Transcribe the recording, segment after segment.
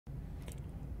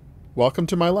Welcome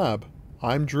to my lab.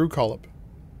 I'm Drew Collip.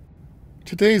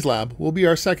 Today's lab will be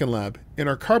our second lab in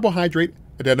our carbohydrate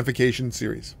identification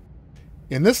series.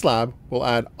 In this lab, we'll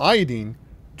add iodine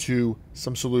to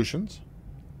some solutions.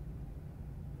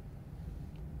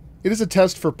 It is a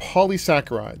test for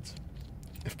polysaccharides.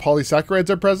 If polysaccharides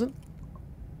are present,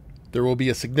 there will be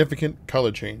a significant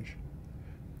color change.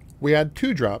 We add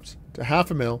 2 drops to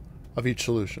half a ml of each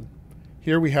solution.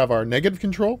 Here we have our negative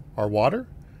control, our water,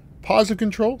 positive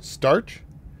control, starch,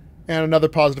 and another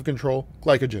positive control,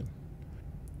 glycogen.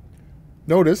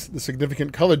 Notice the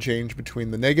significant color change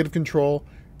between the negative control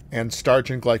and starch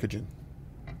and glycogen.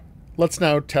 Let's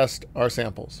now test our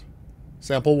samples.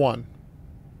 Sample 1.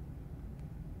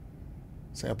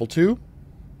 Sample 2.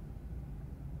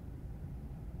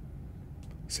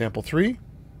 Sample 3.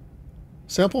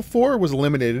 Sample 4 was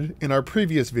eliminated in our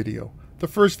previous video, the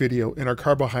first video in our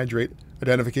carbohydrate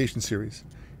identification series.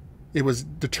 It was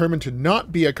determined to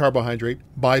not be a carbohydrate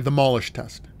by the Molish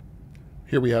test.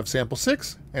 Here we have sample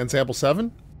 6 and sample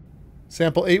 7.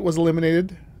 Sample 8 was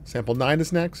eliminated. Sample 9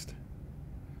 is next.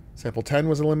 Sample 10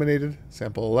 was eliminated.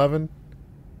 Sample 11.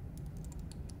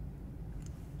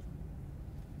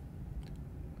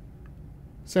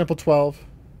 Sample 12.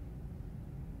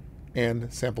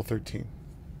 And sample 13.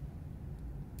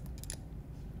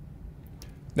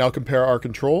 Now compare our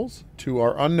controls to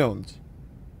our unknowns.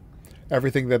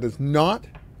 Everything that is not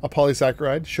a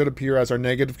polysaccharide should appear as our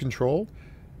negative control,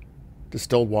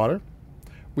 distilled water.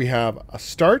 We have a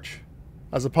starch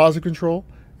as a positive control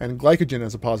and glycogen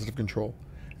as a positive control.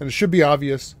 And it should be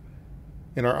obvious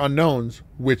in our unknowns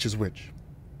which is which.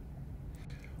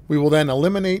 We will then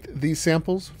eliminate these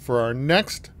samples for our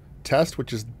next test,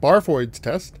 which is Barfoed's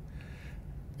test,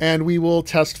 and we will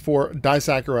test for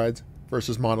disaccharides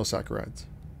versus monosaccharides.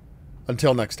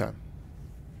 Until next time.